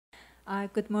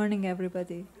Good morning,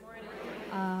 everybody.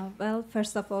 Well,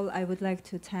 first of all, I would like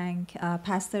to thank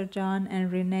Pastor John and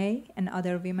Renee and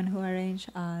other women who arranged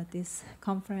this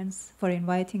conference for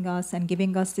inviting us and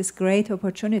giving us this great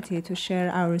opportunity to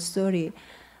share our story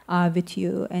with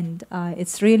you. And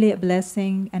it's really a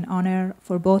blessing and honor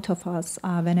for both of us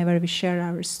whenever we share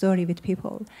our story with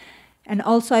people. And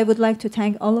also, I would like to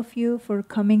thank all of you for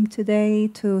coming today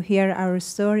to hear our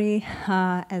story.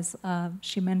 As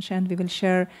she mentioned, we will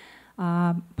share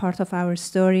part of our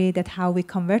story, that how we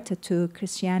converted to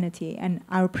Christianity. And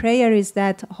our prayer is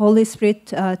that Holy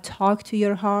Spirit talk to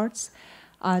your hearts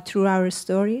through our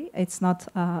story. It's not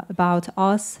about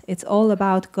us. It's all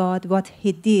about God, what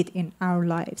He did in our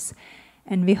lives.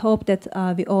 And we hope that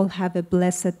we all have a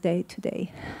blessed day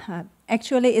today.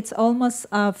 Actually, it's almost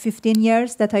 15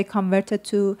 years that I converted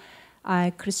to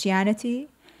Christianity.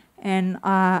 And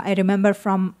I remember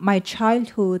from my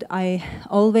childhood, I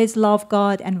always loved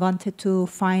God and wanted to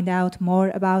find out more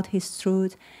about His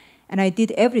truth. And I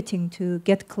did everything to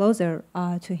get closer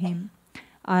to Him.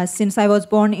 Since I was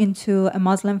born into a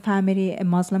Muslim family, a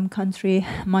Muslim country,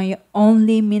 my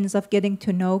only means of getting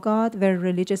to know God were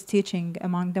religious teaching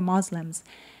among the Muslims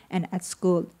and at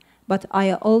school. But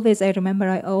I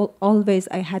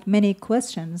had many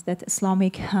questions that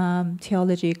Islamic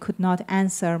theology could not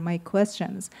answer my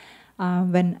questions.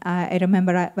 When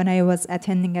I was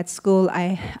attending at school,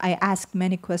 I asked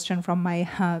many questions from my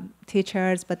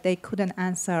teachers, but they couldn't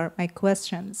answer my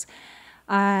questions.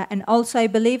 And also I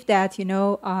believe that,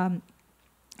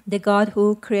 the God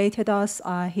who created us,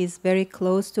 He's very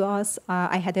close to us.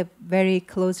 I had a very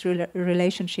close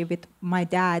relationship with my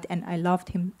dad, and I loved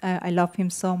him. I love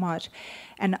him so much.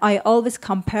 And I always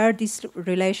compare this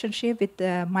relationship with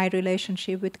my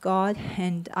relationship with God.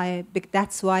 And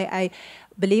that's why I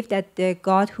believe that the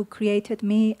God who created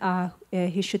me,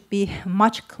 He should be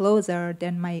much closer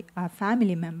than my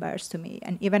family members to me,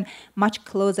 and even much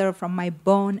closer from my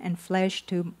bone and flesh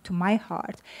to my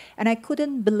heart. And I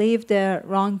couldn't believe the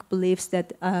wrong beliefs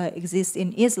that exist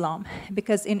in Islam,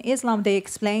 because in Islam they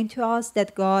explain to us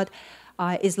that God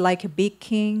is like a big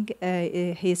king.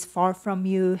 He's far from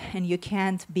you, and you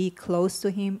can't be close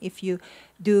to Him. If you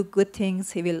do good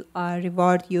things, He will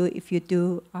reward you. If you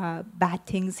do bad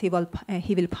things, He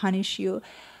will punish you.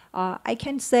 I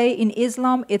can say in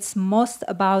Islam, it's most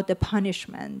about the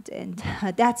punishment. And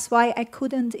that's why I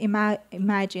couldn't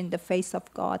imagine the face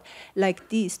of God like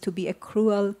this, to be a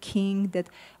cruel king that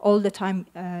all the time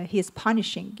He is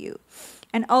punishing you.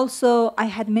 And also, I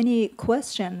had many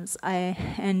questions.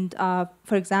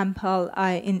 For example,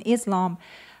 in Islam,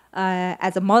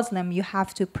 as a Muslim, you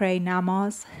have to pray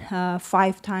namaz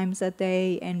 5 times a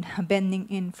day, and bending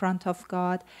in front of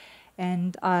God,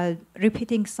 and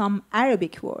repeating some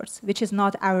Arabic words, which is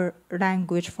not our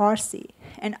language, Farsi.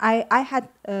 And I had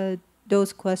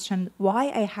those questions,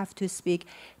 why I have to speak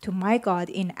to my God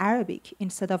in Arabic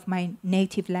instead of my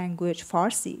native language,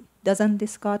 Farsi? Doesn't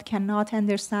this God cannot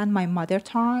understand my mother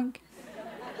tongue?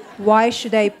 Why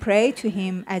should I pray to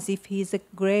Him as if He's a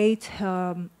great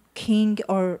king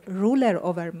or ruler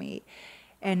over me?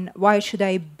 And why should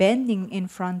I bending in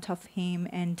front of Him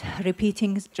and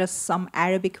repeating just some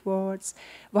Arabic words?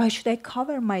 Why should I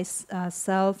cover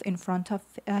myself in front of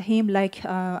Him like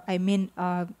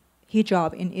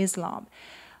hijab in Islam?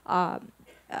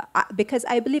 Because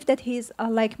I believe that He's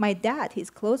like my dad. He's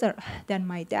closer than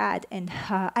my dad. And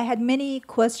I had many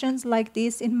questions like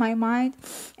this in my mind.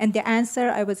 And the answer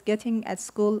I was getting at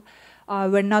school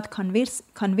were not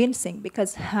convincing,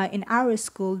 because in our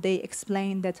school they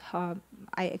explained that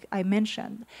I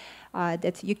mentioned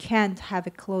that you can't have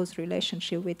a close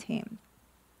relationship with Him.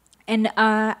 And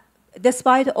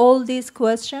despite all these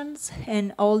questions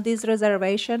and all these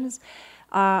reservations,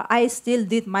 I still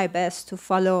did my best to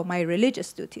follow my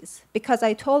religious duties, because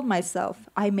I told myself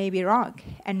I may be wrong,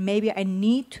 and maybe I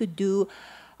need to do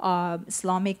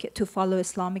to follow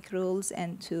Islamic rules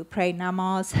and to pray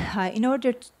namaz in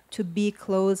order to be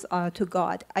close to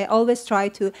God. I always try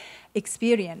to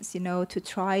experience, to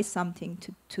try something,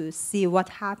 to see what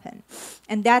happened.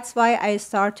 And that's why I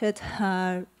started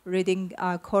reading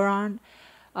Quran.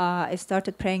 I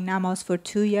started praying namaz for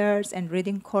 2 years and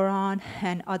reading Quran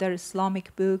and other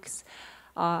Islamic books.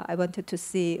 I wanted to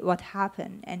see what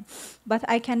happened. But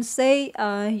I can say,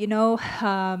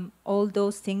 all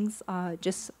those things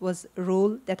just was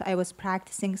rule that I was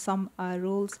practicing some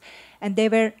rules, and they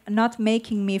were not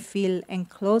making me feel and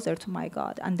closer to my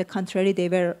God. On the contrary, they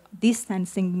were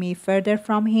distancing me further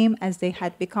from Him, as they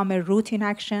had become a routine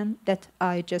action that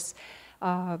I just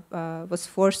was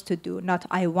forced to do, not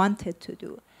I wanted to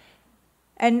do.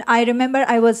 And I remember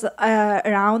I was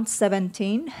around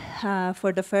 17.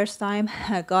 For the first time,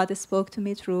 God spoke to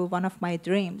me through one of my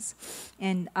dreams.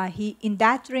 And in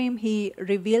that dream, he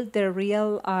revealed the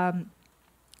real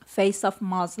face of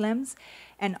Muslims,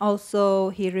 and also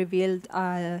he revealed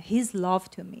his love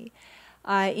to me.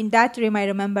 In that dream, I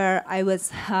remember I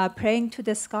was praying to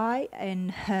the sky,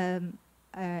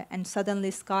 and suddenly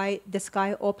the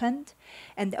sky opened,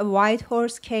 and a white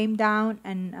horse came down,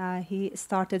 and he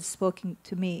started speaking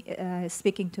to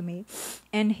me,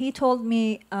 and he told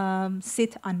me,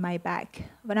 sit on my back.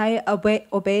 When I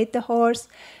obeyed the horse,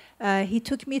 he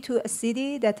took me to a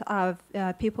city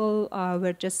that people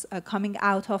were just coming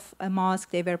out of a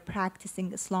mosque. They were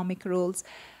practicing Islamic rules.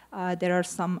 There are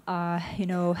some,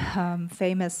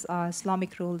 famous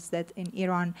Islamic rules that in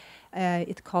Iran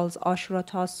it calls Ashura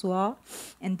Tasua,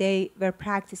 and they were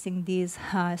practicing these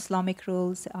Islamic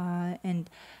rules. And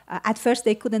at first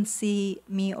they couldn't see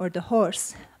me or the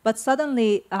horse, but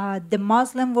suddenly the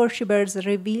Muslim worshippers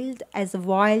revealed as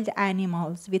wild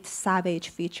animals with savage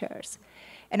features.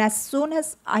 And as soon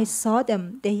as I saw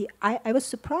them, I was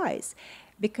surprised,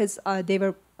 because they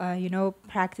were,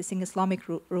 practicing Islamic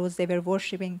rules. They were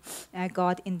worshiping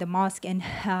God in the mosque. And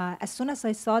as soon as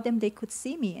I saw them, they could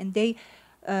see me, and they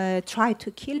tried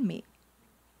to kill me.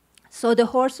 So the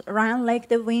horse ran like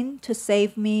the wind to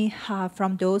save me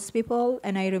from those people.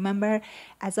 And I remember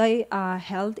as I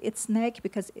held its neck,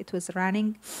 because it was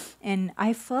running, and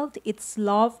I felt its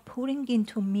love pouring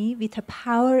into me with a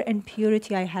power and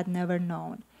purity I had never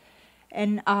known.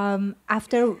 And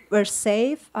after we're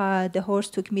safe, the horse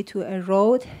took me to a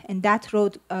road, and that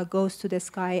road goes to the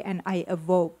sky, and I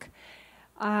awoke.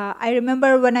 I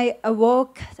remember when I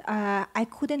awoke, I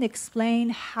couldn't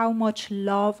explain how much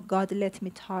love God let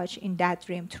me touch in that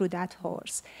dream through that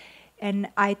horse. And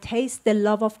I taste the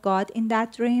love of God in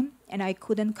that dream, and I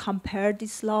couldn't compare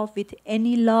this love with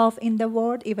any love in the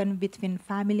world, even between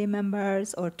family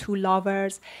members or two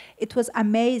lovers. It was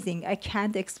amazing. I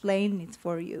can't explain it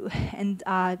for you. And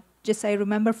just I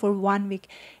remember for 1 week,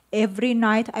 every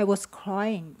night I was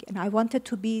crying, and I wanted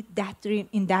to be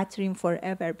in that dream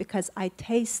forever, because I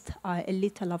taste a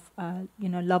little of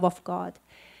love of God.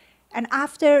 And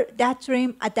after that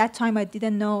dream, at that time I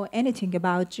didn't know anything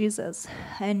about Jesus,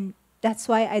 and that's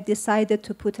why I decided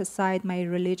to put aside my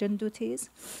religion duties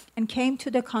and came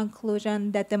to the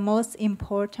conclusion that the most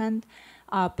important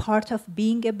part of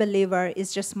being a believer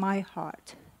is just my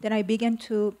heart. Then I began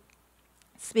to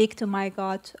speak to my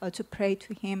God, to pray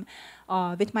to Him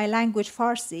with my language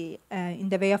Farsi, in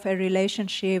the way of a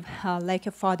relationship like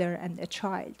a father and a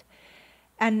child.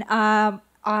 And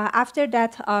after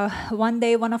that, one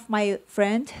day, one of my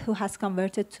friends who has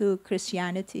converted to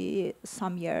Christianity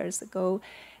some years ago,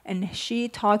 and she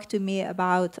talked to me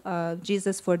about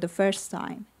Jesus for the first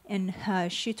time. And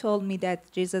she told me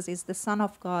that Jesus is the Son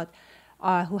of God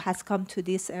who has come to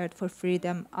this earth for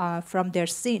freedom from their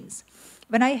sins.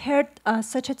 When I heard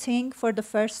such a thing for the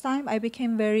first time, I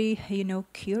became very,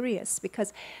 curious,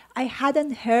 because I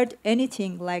hadn't heard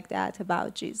anything like that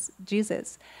about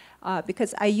Jesus.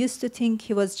 Because I used to think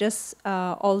he was just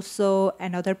also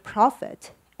another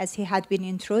prophet, as he had been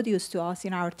introduced to us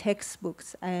in our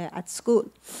textbooks at school.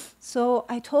 So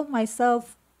I told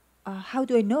myself, how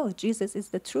do I know Jesus is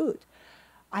the truth?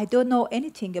 I don't know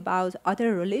anything about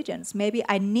other religions. Maybe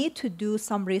I need to do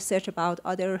some research about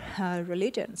other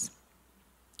religions.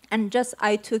 And just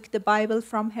I took the Bible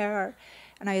from her,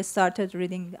 and I started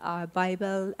reading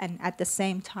Bible, and at the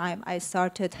same time I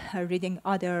started reading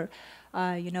other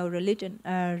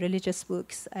religious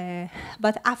books.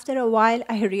 But after a while,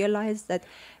 I realized that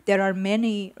there are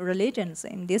many religions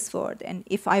in this world. And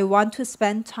if I want to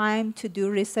spend time to do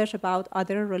research about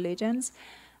other religions,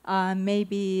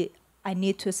 maybe I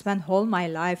need to spend whole my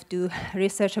life do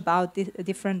research about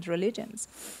different religions.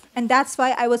 And that's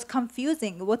why I was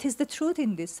confusing what is the truth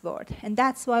in this world. And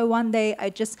that's why one day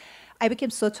I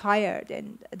became so tired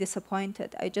and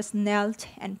disappointed. I just knelt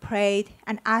and prayed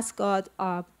and asked God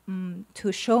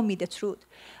to show me the truth.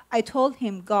 I told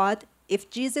him, God, if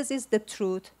Jesus is the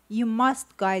truth, you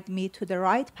must guide me to the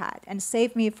right path and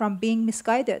save me from being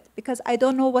misguided, because I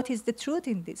don't know what is the truth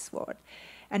in this world.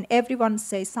 And everyone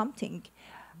says something.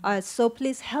 So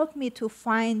please help me to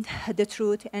find the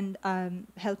truth, and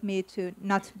help me to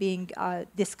not being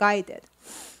misguided.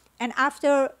 And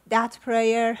after that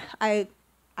prayer, I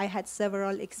had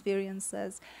several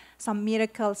experiences. Some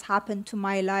miracles happened to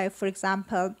my life. For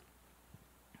example,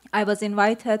 I was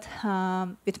invited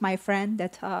with my friend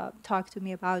that talked to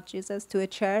me about Jesus to a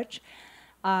church.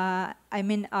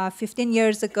 15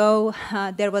 years ago,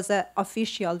 there was an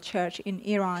official church in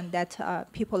Iran that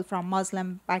people from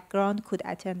Muslim background could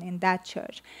attend in that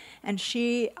church. And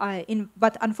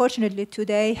but unfortunately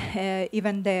today,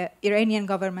 even the Iranian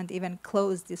government even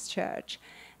closed this church.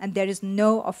 And there is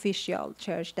no official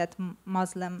church that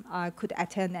Muslim could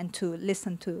attend and to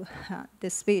listen to the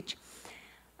speech.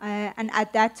 And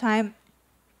at that time,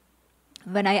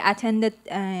 when I attended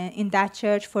in that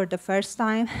church for the first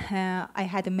time, I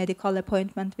had a medical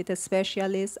appointment with a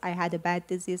specialist. I had a bad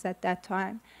disease at that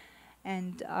time.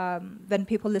 And when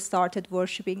people started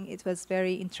worshiping, it was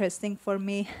very interesting for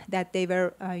me that they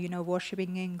were,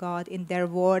 worshiping in God in their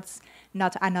words,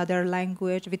 not another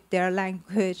language, with their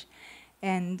language.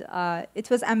 And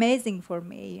it was amazing for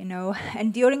me,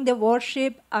 And during the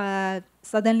worship,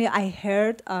 suddenly I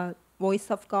heard a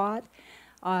voice of God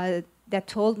that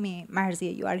told me,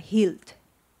 Marziyeh, you are healed.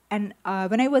 And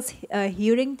when I was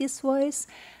hearing this voice,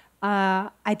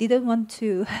 I didn't want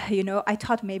to, I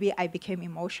thought maybe I became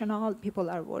emotional, people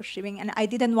are worshiping, and I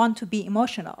didn't want to be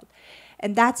emotional.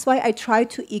 And that's why I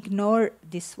tried to ignore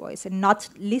this voice and not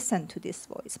listen to this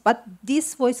voice. But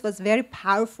this voice was very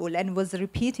powerful and was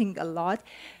repeating a lot.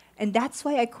 And that's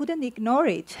why I couldn't ignore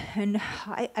it. And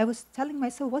I was telling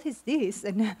myself, what is this?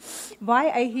 And why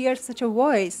I hear such a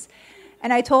voice?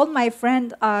 And I told my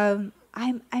friend, I'm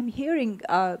hearing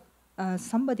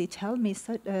somebody tell me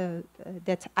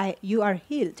that you are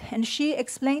healed. And she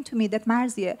explained to me that,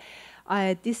 Marziyeh,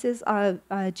 this is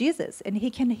Jesus, and he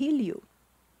can heal you.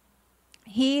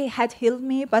 He had healed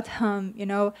me, but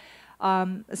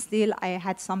still I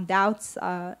had some doubts.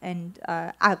 And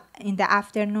in the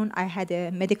afternoon, I had a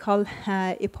medical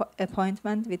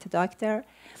appointment with a doctor.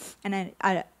 And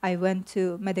I went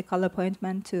to medical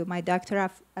appointment to my doctor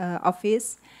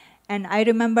office. And I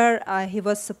remember he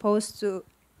was supposed to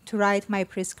write my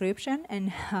prescription.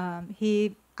 And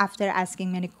he, after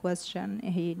asking many questions,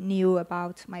 he knew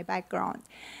about my background.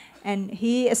 And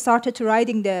he started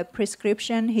writing the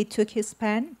prescription. He took his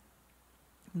pen.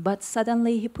 But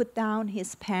suddenly he put down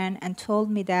his pen and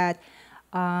told me that,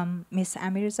 Miss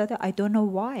Amirizadeh, I don't know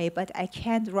why, but I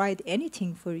can't write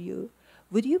anything for you.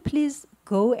 Would you please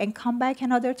go and come back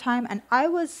another time? And I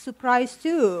was surprised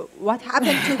too. What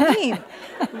happened to him?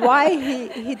 Why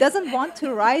he doesn't want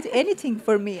to write anything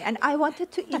for me? And I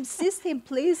wanted to insist him,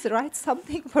 please write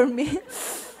something for me.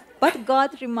 But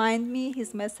God reminded me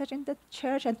his message in the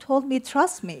church and told me,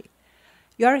 trust me,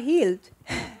 you're healed.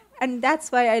 And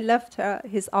that's why I left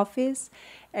his office,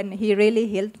 and he really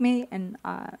healed me, and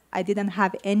I didn't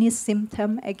have any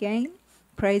symptom again.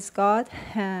 Praise God.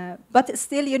 But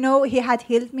still, he had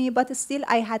healed me, but still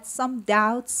I had some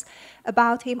doubts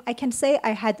about him. I can say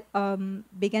I had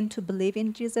begun to believe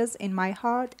in Jesus in my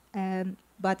heart,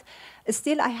 but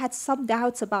still I had some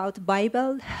doubts about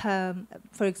Bible,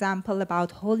 for example,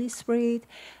 about Holy Spirit,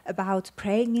 about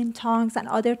praying in tongues and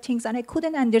other things, and I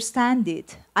couldn't understand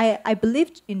it. I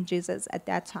believed in Jesus at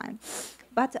that time.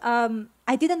 But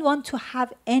I didn't want to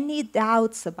have any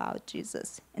doubts about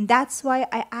Jesus. And that's why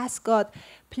I asked God,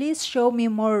 please show me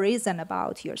more reason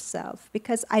about yourself,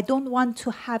 because I don't want to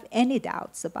have any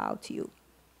doubts about you.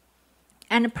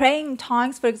 And praying in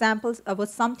tongues, for example,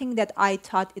 was something that I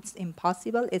thought it's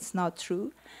impossible, it's not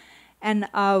true. And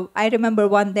I remember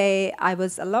one day I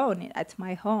was alone at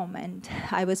my home, and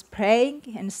I was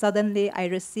praying, and suddenly I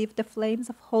received the flames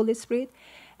of Holy Spirit,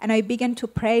 and I began to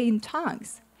pray in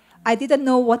tongues. I didn't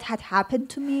know what had happened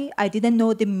to me. I didn't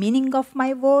know the meaning of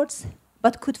my words,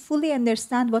 but could fully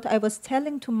understand what I was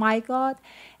telling to my God.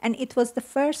 And it was the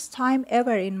first time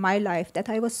ever in my life that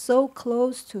I was so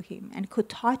close to him and could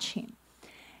touch him.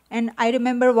 And I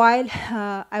remember while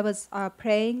I was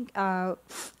praying, I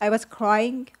was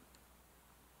crying.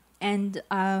 And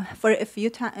for a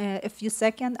few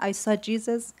seconds, I saw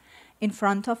Jesus in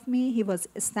front of me. He was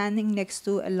standing next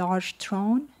to a large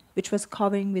throne, which was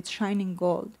covering with shining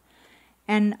gold.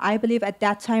 And I believe at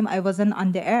that time I wasn't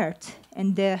on the earth,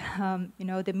 and the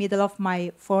middle of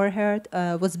my forehead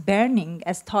was burning,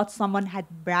 as thought someone had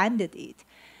branded it.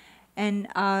 And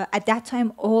at that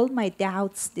time, all my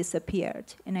doubts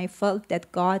disappeared, and I felt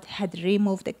that God had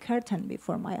removed the curtain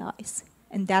before my eyes,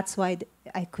 and that's why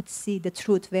I could see the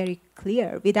truth very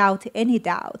clear, without any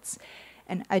doubts.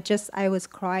 And I was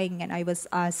crying, and I was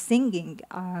singing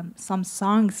some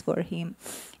songs for him.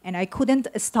 And I couldn't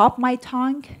stop my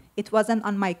tongue. It wasn't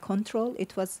on my control.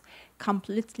 It was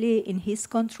completely in his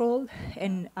control.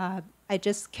 And I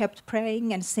just kept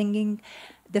praying and singing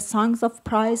the songs of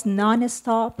praise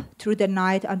non-stop through the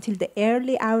night until the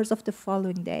early hours of the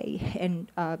following day. And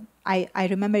I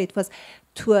remember it was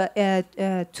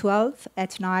 12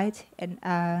 at night, and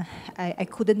I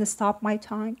couldn't stop my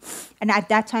tongue. And at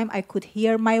that time, I could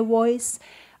hear my voice.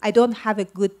 I don't have a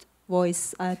good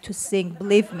voice to sing,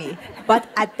 believe me. But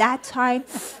at that time,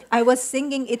 I was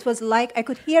singing. It was like I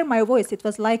could hear my voice. It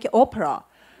was like opera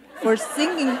for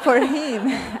singing for him.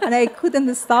 And I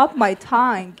couldn't stop my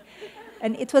tongue.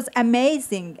 And it was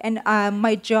amazing. And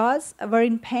my jaws were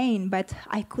in pain, but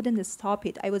I couldn't stop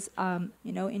it. I was,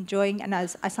 enjoying. And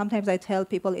sometimes I tell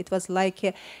people it was like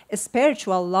a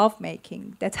spiritual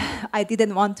lovemaking that I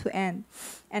didn't want to end.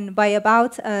 And by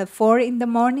about 4 in the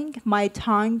morning, my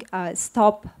tongue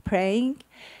stopped praying.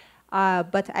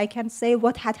 But I can say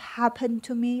what had happened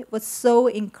to me was so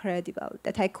incredible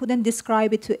that I couldn't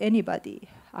describe it to anybody.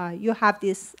 You have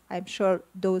this, I'm sure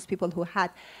those people who had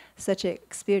such an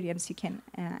experience, you can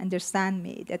understand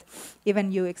me, that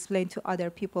even you explain to other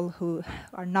people who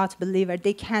are not believers,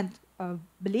 they can't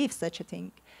believe such a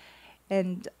thing.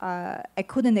 And I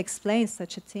couldn't explain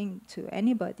such a thing to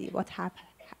anybody, what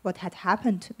had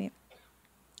happened to me.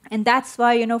 And that's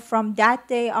why, from that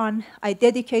day on, I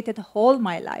dedicated whole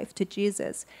my life to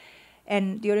Jesus.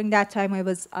 And during that time, I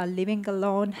was living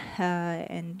alone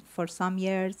and for some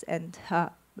years, and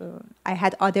I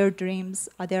had other dreams,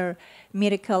 other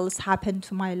miracles happened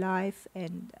to my life,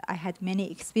 and I had many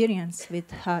experiences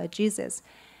with Jesus.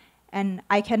 And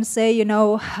I can say,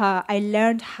 I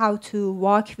learned how to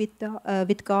walk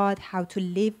with God, how to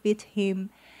live with Him,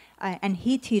 and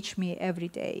He teach me every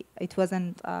day. It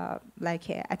wasn't like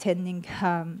attending,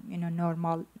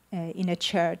 normal in a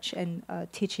church and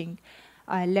teaching,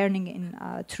 learning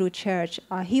in through church.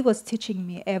 He was teaching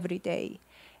me every day.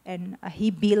 And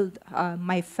He built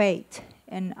my faith.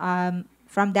 And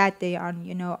from that day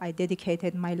on, I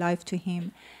dedicated my life to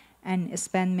Him and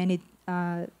spent many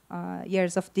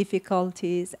years of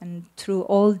difficulties. And through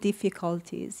all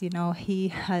difficulties, He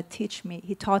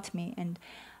He taught me, and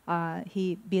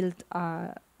He built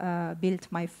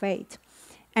my faith.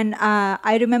 And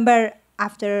I remember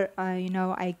after,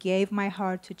 I gave my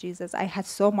heart to Jesus, I had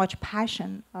so much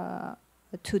passion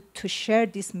to share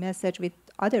this message with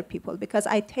other people, because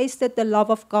I tasted the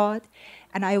love of God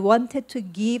and I wanted to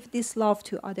give this love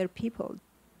to other people.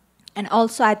 And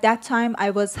also at that time,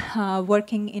 I was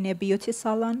working in a beauty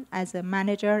salon as a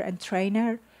manager and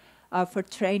trainer for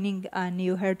training a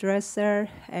new hairdresser.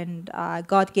 And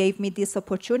God gave me this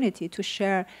opportunity to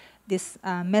share this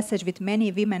message with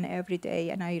many women every day.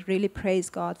 And I really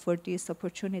praise God for this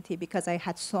opportunity, because I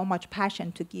had so much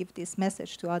passion to give this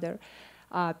message to other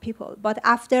people. But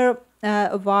after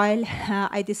a while,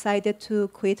 I decided to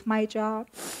quit my job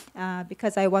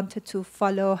because I wanted to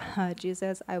follow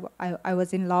Jesus. I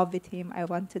was in love with Him. I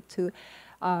wanted to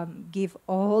give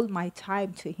all my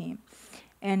time to Him.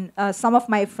 And some of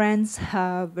my friends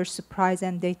were surprised,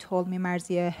 and they told me,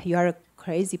 Marziyeh, you are a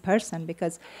crazy person,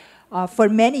 because for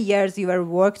many years you have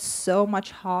worked so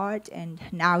much hard, and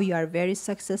now you are very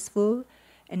successful.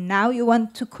 And now you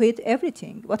want to quit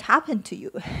everything. What happened to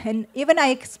you? And even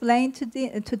I explained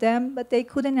to them, but they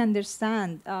couldn't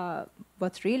understand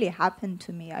what really happened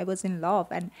to me. I was in love,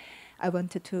 and I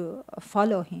wanted to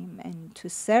follow Him and to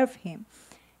serve Him.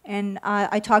 And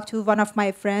I talked to one of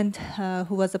my friends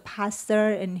who was a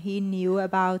pastor, and he knew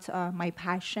about my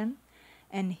passion.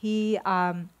 And he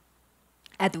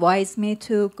advised me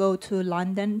to go to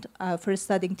London for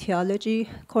studying theology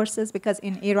courses, because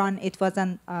in Iran it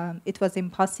was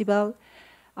impossible.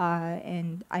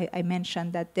 And I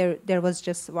mentioned that there was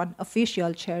just one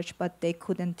official church, but they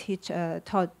couldn't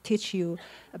teach you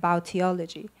about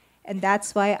theology. And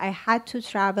that's why I had to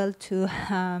travel to,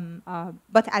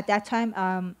 but at that time,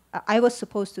 I was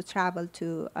supposed to travel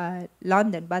to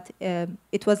London, but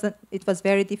it was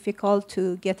very difficult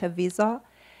to get a visa.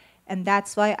 And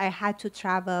that's why I had to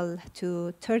travel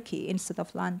to Turkey instead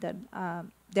of London.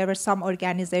 There were some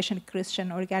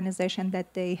Christian organization,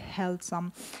 that they held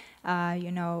some,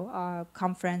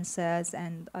 conferences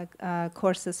and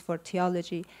courses for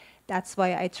theology. That's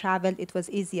why I traveled. It was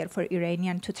easier for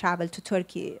Iranian to travel to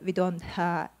Turkey. We don't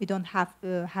have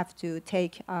to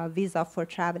take a visa for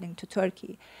traveling to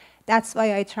Turkey. That's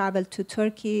why I traveled to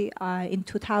Turkey in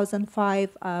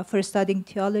 2005 for studying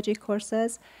theology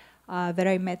courses, where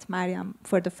I met Maryam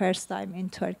for the first time in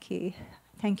Turkey.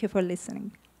 Thank you for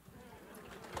listening.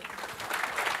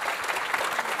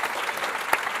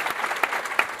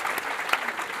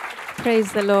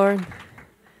 Praise the Lord.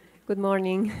 Good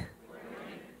morning.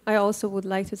 I also would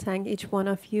like to thank each one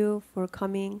of you for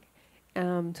coming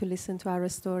to listen to our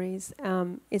stories.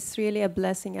 It's really a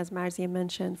blessing, as Marziyeh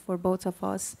mentioned, for both of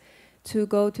us to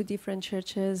go to different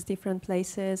churches, different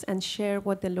places, and share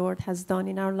what the Lord has done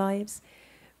in our lives.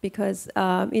 Because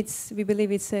we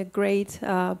believe it's a great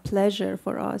pleasure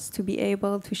for us to be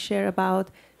able to share about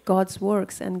God's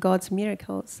works and God's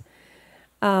miracles.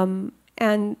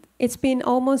 And it's been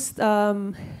almost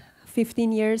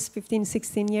 15,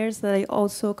 16 years that I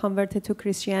also converted to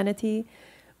Christianity.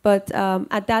 But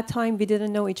at that time, we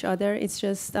didn't know each other. It's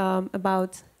just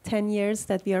about 10 years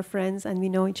that we are friends and we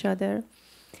know each other.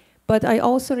 But I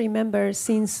also remember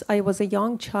since I was a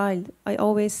young child, I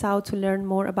always sought to learn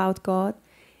more about God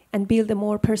and build a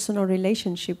more personal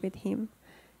relationship with Him.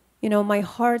 You know, my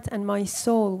heart and my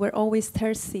soul were always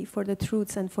thirsty for the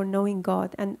truths and for knowing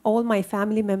God. And all my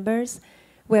family members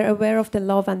were aware of the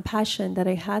love and passion that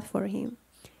I had for Him.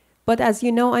 But as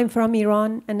you know, I'm from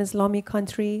Iran, an Islamic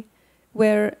country,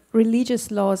 where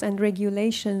religious laws and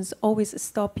regulations always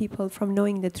stop people from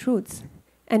knowing the truths.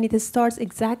 And it starts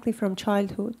exactly from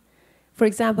childhood. For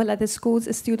example, at the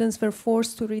schools, students were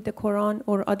forced to read the Quran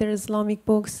or other Islamic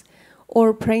books,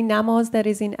 or pray namaz that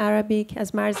is in Arabic,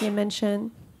 as Marziyeh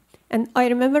mentioned. And I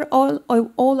remember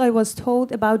all I was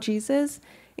told about Jesus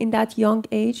in that young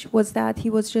age was that he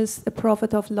was just a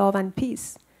prophet of love and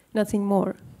peace, nothing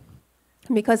more.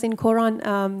 Because in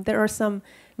Quran, there are some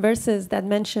verses that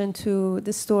mention to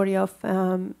the story of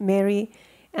Mary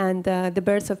and the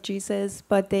birth of Jesus,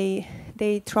 but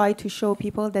they try to show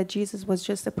people that Jesus was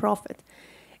just a prophet.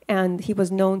 And he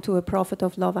was known to a prophet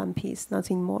of love and peace,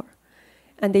 nothing more.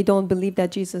 And they don't believe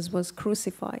that Jesus was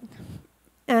crucified.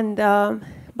 And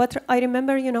but I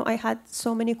remember, you know, I had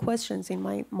so many questions in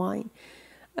my mind.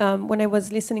 When I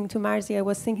was listening to Marziyeh, I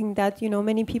was thinking that, you know,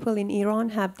 many people in Iran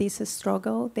have this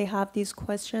struggle. They have these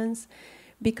questions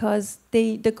because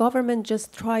the government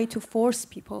just try to force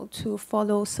people to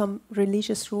follow some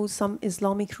religious rules, some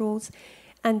Islamic rules,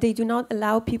 and they do not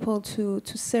allow people to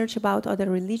search about other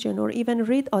religion or even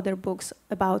read other books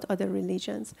about other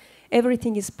religions.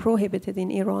 Everything is prohibited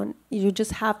in Iran. You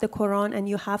just have the Quran and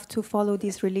you have to follow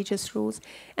these religious rules.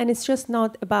 And it's just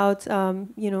not about,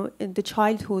 you know, the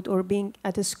childhood or being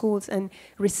at the schools and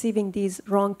receiving these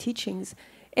wrong teachings.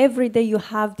 Every day you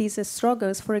have these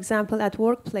struggles, for example, at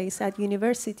workplace, at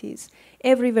universities.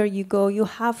 Everywhere you go, you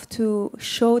have to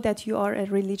show that you are a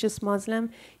religious Muslim.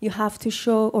 You have to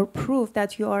show or prove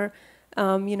that you are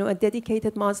you know, a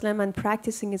dedicated Muslim and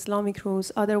practicing Islamic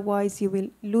rules. Otherwise, you will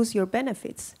lose your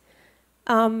benefits.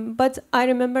 But I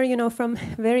remember, you know, from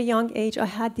very young age, I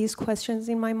had these questions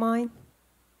in my mind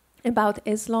about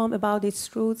Islam, about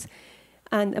its roots,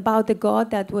 and about the God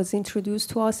that was introduced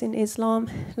to us in Islam.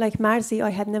 Like Marziyeh, I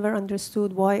had never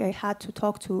understood why I had to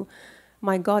talk to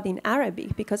my God in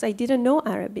Arabic, because I didn't know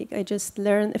Arabic. I just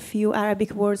learned a few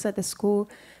Arabic words at the school,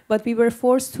 but we were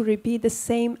forced to repeat the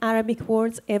same Arabic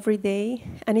words every day,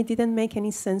 and it didn't make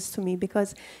any sense to me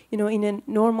because, you know, in a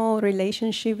normal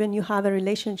relationship, when you have a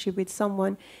relationship with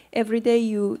someone, every day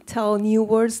you tell new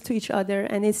words to each other,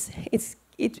 and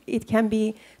it can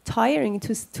be tiring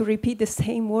to repeat the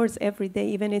same words every day,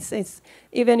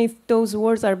 even if those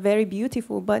words are very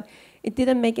beautiful. But it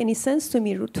didn't make any sense to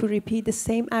me to repeat the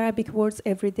same Arabic words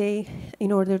every day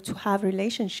in order to have a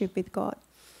relationship with God.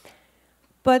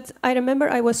 But I remember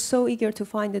I was so eager to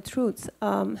find the truth.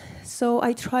 So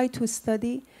I tried to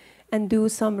study and do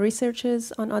some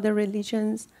researches on other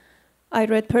religions. I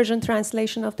read Persian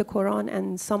translation of the Quran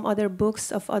and some other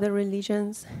books of other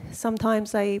religions.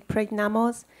 Sometimes I prayed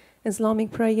namaz,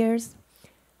 Islamic prayers.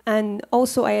 And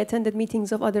also I attended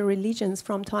meetings of other religions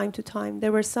from time to time.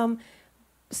 There were some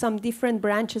different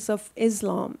branches of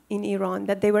Islam in Iran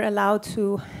that they were allowed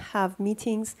to have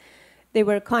meetings. They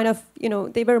were kind of, you know,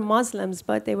 they were Muslims,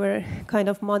 but they were kind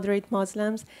of moderate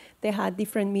Muslims. They had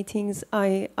different meetings.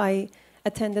 I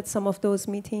attended some of those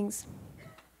meetings.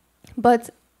 But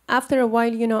after a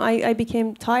while, you know, I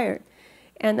became tired.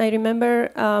 And I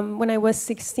remember when I was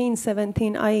 16,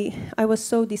 17, I was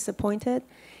so disappointed.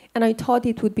 And I thought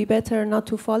it would be better not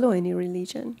to follow any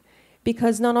religion,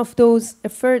 because none of those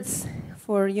efforts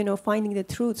for, you know, finding the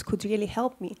truths could really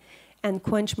help me and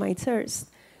quench my thirst.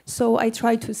 So I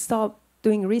tried to stop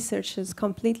doing researches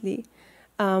completely.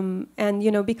 And, you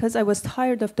know, because I was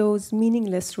tired of those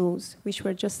meaningless rules, which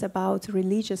were just about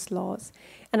religious laws.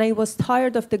 And I was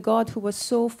tired of the God who was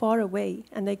so far away,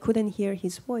 and I couldn't hear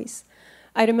his voice.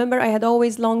 I remember I had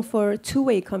always longed for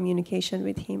two-way communication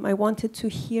with him. I wanted to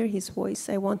hear his voice.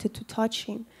 I wanted to touch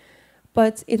him.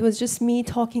 But it was just me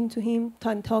talking to him,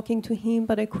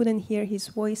 but I couldn't hear his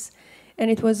voice.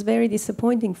 And it was very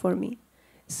disappointing for me.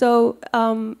 So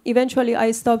eventually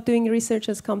I stopped doing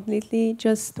researches completely.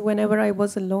 Just whenever I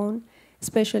was alone,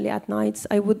 especially at nights,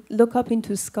 I would look up into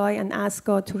the sky and ask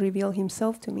God to reveal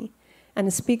himself to me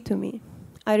and speak to me.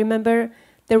 I remember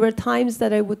there were times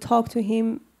that I would talk to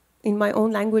him in my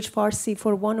own language, Farsi,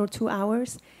 for 1 or 2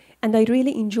 hours, and I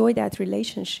really enjoyed that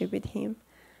relationship with him.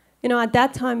 You know, at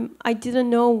that time, I didn't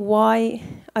know why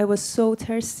I was so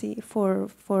thirsty for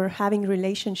having a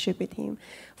relationship with him,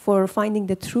 for finding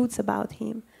the truths about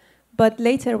him. But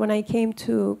later, when I came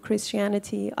to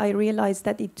Christianity, I realized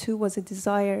that it too was a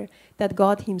desire that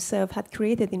God himself had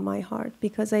created in my heart,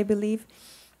 because I believe,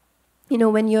 you know,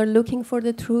 when you're looking for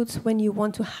the truth, when you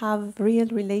want to have real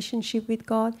relationship with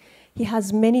God, he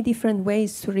has many different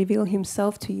ways to reveal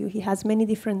himself to you. He has many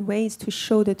different ways to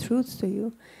show the truth to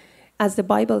you. As the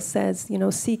Bible says, you know,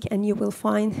 seek and you will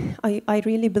find. I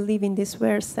really believe in this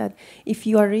verse that if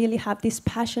you are really have this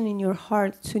passion in your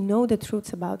heart to know the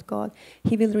truth about God,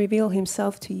 he will reveal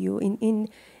himself to you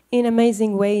in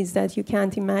amazing ways that you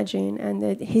can't imagine. And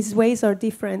that his ways are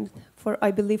different.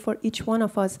 I believe for each one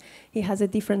of us, he has a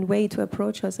different way to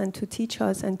approach us and to teach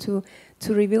us and to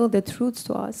reveal the truths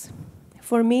to us.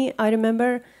 For me, I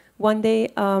remember one day,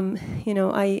 you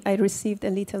know, I received a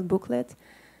little booklet.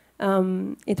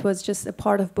 It was just a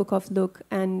part of Book of Luke,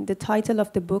 and the title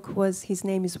of the book was His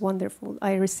Name is Wonderful.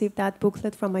 I received that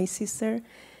booklet from my sister.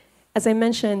 As I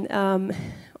mentioned,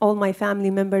 all my family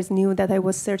members knew that I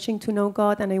was searching to know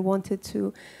God, and I wanted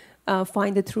to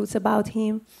find the truth about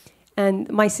him. And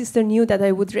my sister knew that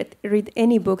I would read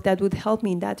any book that would help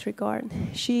me in that regard.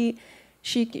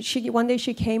 One day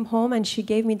she came home and she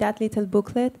gave me that little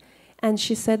booklet, and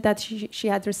she said that she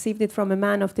had received it from a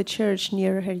man of the church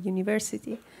near her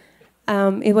university.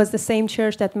 It was the same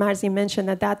church that Marziyeh mentioned.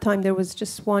 At that time, there was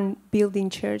just one building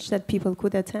church that people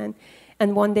could attend.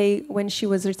 And one day, when she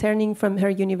was returning from her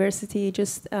university,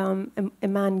 just a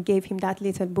man gave him that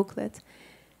little booklet.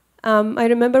 I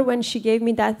remember when she gave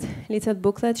me that little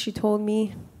booklet, she told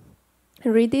me,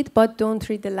 read it, but don't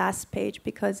read the last page,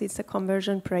 because it's a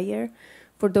conversion prayer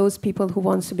for those people who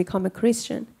want to become a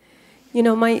Christian. You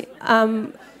know, my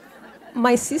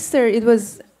sister, it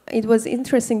was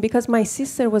interesting because my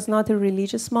sister was not a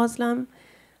religious Muslim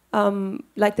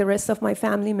like the rest of my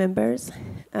family members.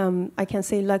 I can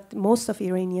say like most of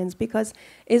Iranians, because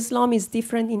Islam is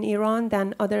different in Iran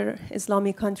than other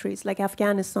Islamic countries like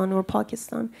Afghanistan or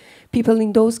Pakistan. People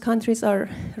in those countries are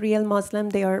real Muslim.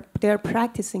 They are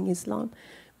practicing Islam.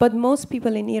 But most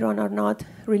people in Iran are not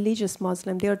religious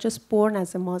Muslim. They are just born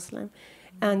as a Muslim.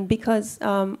 And because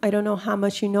I don't know how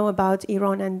much you know about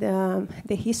Iran and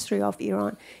the history of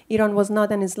Iran. Iran was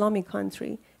not an Islamic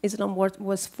country. Islam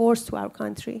was forced to our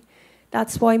country.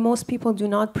 That's why most people do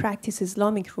not practice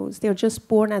Islamic rules. They're just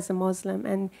born as a Muslim,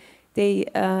 and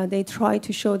they try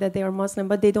to show that they are Muslim,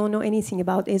 but they don't know anything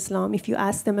about Islam. If you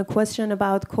ask them a question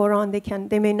about Quran,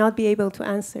 they may not be able to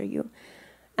answer you.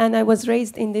 And I was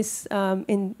raised in this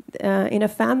in a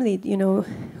family, you know,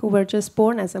 who were just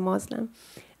born as a Muslim.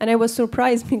 And I was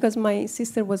surprised because my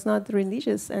sister was not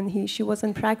religious and she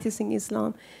wasn't practicing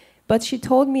Islam. But she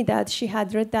told me that she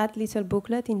had read that little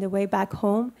booklet in the way back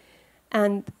home,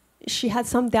 and she had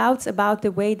some doubts about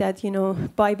the way that, you know,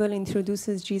 Bible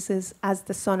introduces Jesus as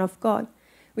the Son of God,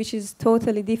 which is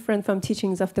totally different from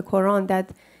teachings of the Quran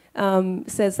that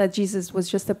says that Jesus was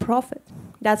just a prophet.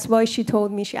 That's why she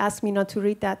told me, she asked me not to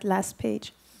read that last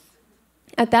page.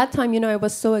 At that time, you know, I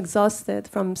was so exhausted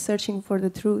from searching for the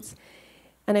truth,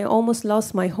 and I almost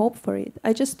lost my hope for it.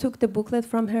 I just took the booklet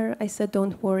from her. I said,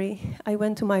 don't worry. I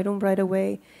went to my room right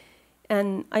away,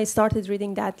 and I started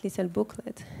reading that little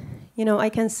booklet. You know, I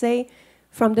can say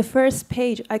from the first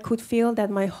page, I could feel that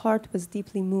my heart was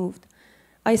deeply moved.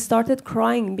 I started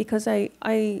crying because I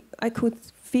could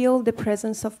feel the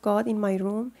presence of God in my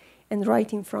room and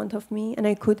right in front of me, and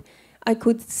I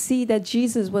could see that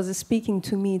Jesus was speaking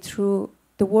to me through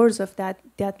the words of that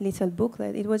little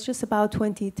booklet. It was just about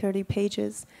 20, 30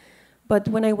 pages. But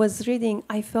when I was reading,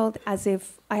 I felt as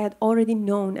if I had already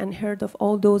known and heard of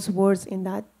all those words in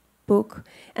that book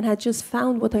and had just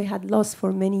found what I had lost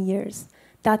for many years.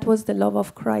 That was the love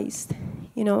of Christ.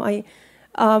 You know,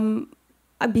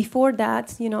 before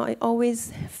that, you know, I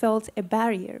always felt a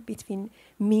barrier between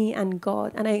me and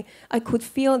God. And I could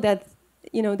feel that,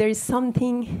 you know, there is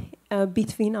something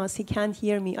between us. He can't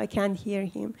hear me. I can't hear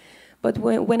him. But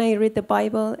when I read the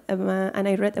Bible and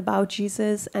I read about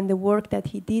Jesus and the work that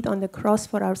he did on the cross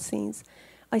for our sins,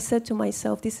 I said to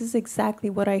myself, this is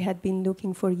exactly what I had been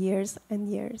looking for years and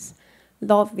years.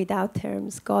 Love without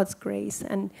terms, God's grace.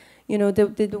 And, you know,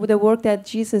 the work that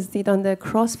Jesus did on the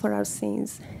cross for our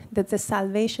sins, that the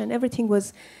salvation, everything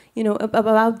was, you know,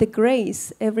 about the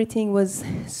grace. Everything was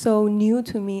so new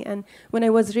to me. And when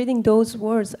I was reading those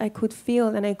words, I could feel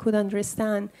and I could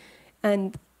understand.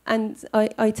 And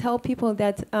I tell people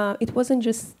that it wasn't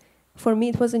just for me,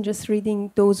 it wasn't just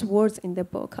reading those words in the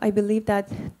book. I believe that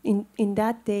in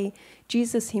that day,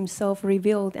 Jesus himself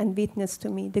revealed and witnessed to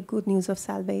me the good news of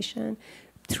salvation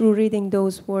through reading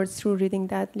those words, through reading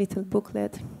that little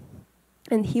booklet.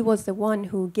 And he was the one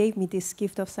who gave me this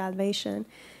gift of salvation.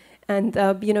 And,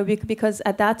 because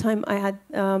at that time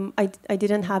I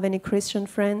didn't have any Christian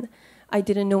friend. I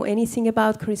didn't know anything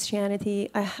about Christianity.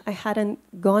 I hadn't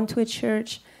gone to a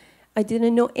church. I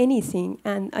didn't know anything.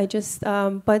 And I just,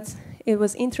 but it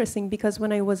was interesting because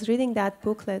when I was reading that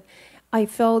booklet, I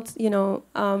felt,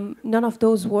 none of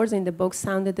those words in the book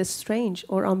sounded strange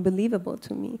or unbelievable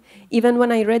to me. Even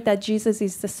when I read that Jesus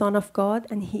is the Son of God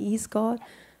and he is God,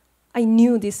 I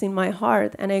knew this in my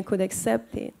heart and I could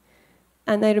accept it.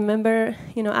 And I remember,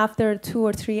 after 2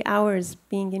 or 3 hours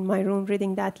being in my room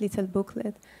reading that little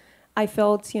booklet, I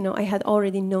felt, I had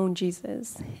already known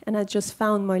Jesus and I just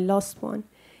found my lost one.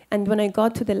 And when I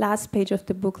got to the last page of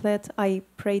the booklet, I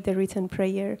prayed the written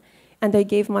prayer and I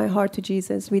gave my heart to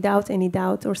Jesus without any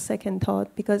doubt or second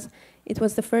thought, because it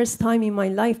was the first time in my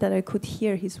life that I could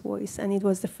hear his voice, and it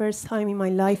was the first time in my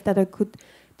life that I could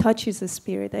touch his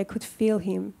spirit. I could feel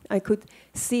him. I could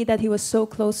see that he was so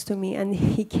close to me and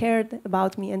he cared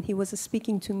about me and he was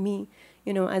speaking to me,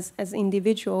 as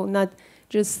individual, not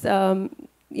just,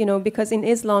 because in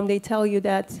Islam they tell you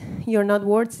that you're not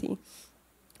worthy.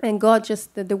 And God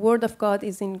the word of God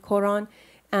is in Quran,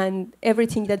 and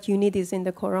everything that you need is in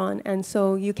the Quran. And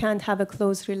so you can't have a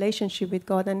close relationship with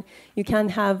God and you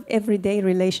can't have everyday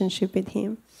relationship with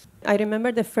him. I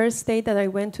remember the first day that I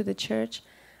went to the church,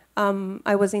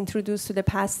 I was introduced to the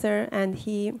pastor and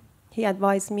he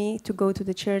advised me to go to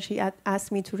the church. He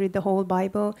asked me to read the whole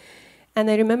Bible. And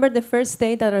I remember the first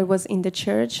day that I was in the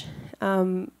church,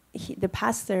 the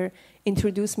pastor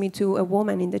introduced me to a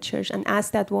woman in the church and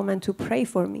asked that woman to pray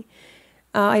for me.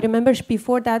 I remember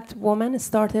before that woman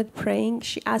started praying,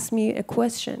 she asked me a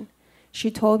question. She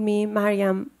told me,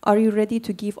 Maryam, are you ready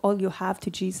to give all you have to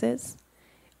Jesus?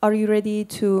 Are you ready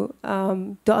to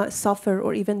suffer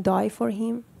or even die for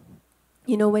him?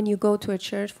 When you go to a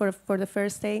church for the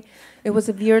first day, it was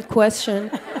a weird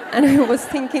question. And I was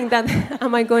thinking that,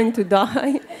 am I going to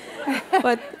die?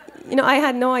 But, I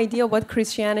had no idea what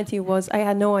Christianity was. I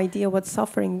had no idea what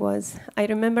suffering was. I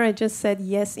remember I just said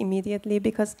yes immediately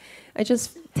because I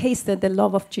just tasted the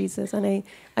love of Jesus and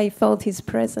I felt his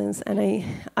presence. And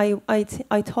I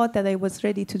thought that I was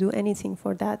ready to do anything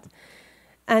for that.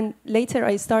 And later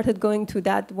I started going to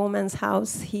that woman's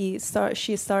house. She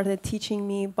started teaching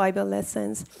me Bible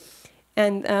lessons.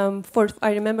 And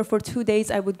I remember for 2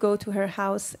 days I would go to her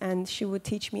house and she would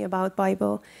teach me about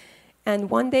Bible. And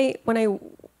one day when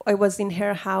I was in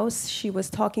her house, she was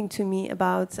talking to me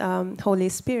about Holy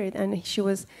Spirit, and she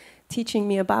was teaching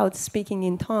me about speaking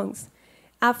in tongues.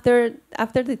 After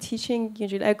the teaching,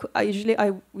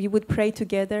 we would pray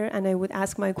together, and I would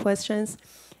ask my questions.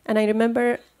 And I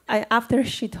remember after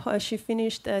she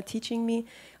finished teaching me,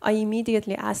 I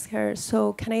immediately asked her,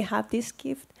 so can I have this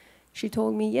gift? She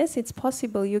told me, yes, it's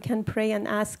possible. You can pray and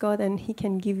ask God, and he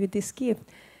can give you this gift.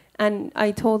 And I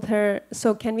told her,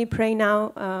 so can we pray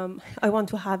now? I want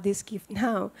to have this gift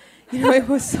now. I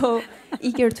was so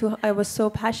I was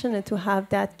so passionate to have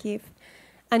that gift.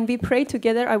 And we prayed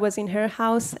together. I was in her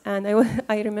house, and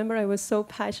I remember I was so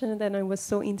passionate and I was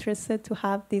so interested to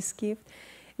have this gift.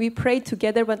 We prayed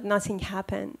together, but nothing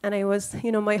happened. And I was,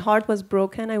 my heart was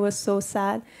broken. I was so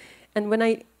sad. And when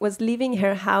I was leaving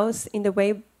her house in the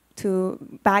way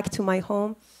back to my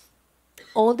home,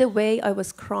 all the way I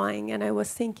was crying and I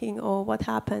was thinking, oh, what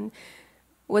happened?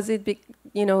 Was it,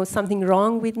 something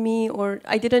wrong with me? Or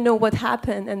I didn't know what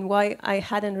happened and why I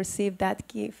hadn't received that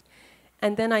gift.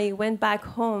 And then I went back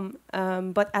home,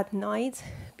 but at night,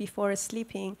 before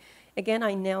sleeping, again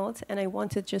I knelt and I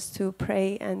wanted just to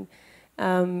pray and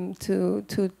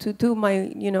to do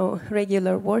my,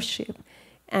 regular worship.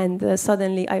 And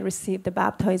suddenly I received the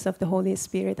baptism of the Holy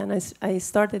Spirit, and I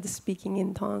started speaking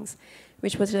in tongues,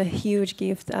 which was a huge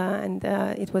gift, and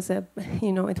it was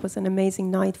an amazing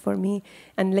night for me.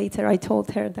 And later I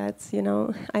told her that,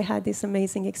 I had this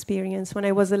amazing experience when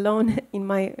I was alone in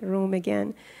my room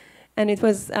again. And it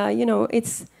was,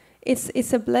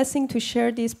 it's a blessing to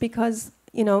share this because,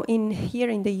 here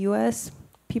in the U.S.,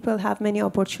 people have many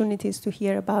opportunities to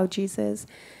hear about Jesus.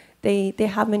 They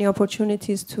have many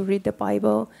opportunities to read the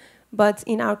Bible. But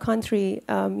in our country,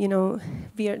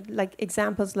 we are like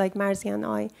examples like Marziyeh and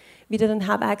I. We didn't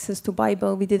have access to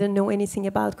Bible. We didn't know anything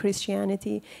about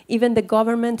Christianity. Even the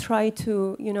government tried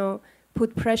to,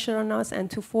 put pressure on us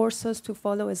and to force us to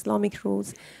follow Islamic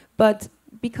rules. But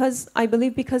because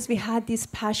we had this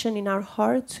passion in our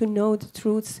heart to know the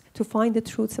truths, to find the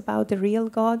truths about the real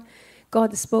God,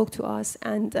 God spoke to us,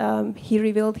 and He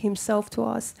revealed Himself to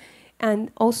us.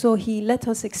 And also, He let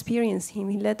us experience Him.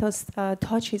 He let us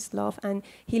touch His love, and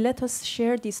He let us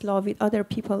share this love with other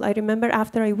people. I remember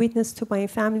after I witnessed to my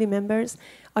family members,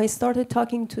 I started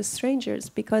talking to strangers,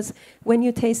 because when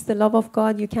you taste the love of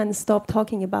God, you can't stop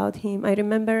talking about Him. I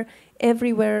remember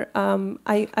everywhere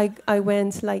I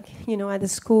went, like, at the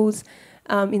schools,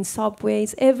 in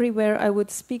subways, everywhere I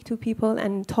would speak to people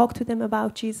and talk to them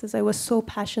about Jesus. I was so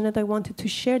passionate. I wanted to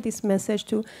share this message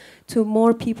to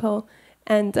more people.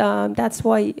 And that's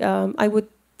why I would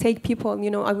take people,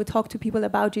 I would talk to people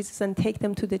about Jesus and take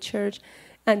them to the church.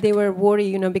 And they were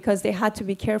worried, because they had to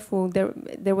be careful.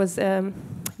 There was a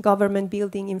government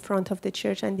building in front of the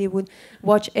church, and they would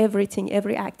watch everything,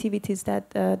 every activities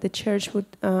that the church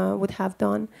would have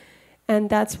done. And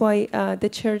that's why the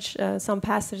church, some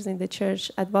pastors in the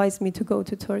church advised me to go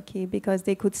to Turkey, because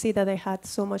they could see that I had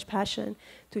so much passion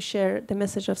to share the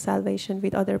message of salvation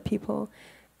with other people.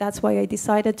 That's why I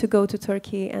decided to go to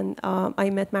Turkey, and I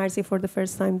met Marziyeh for the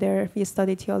first time there. We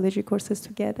studied theology courses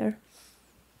together.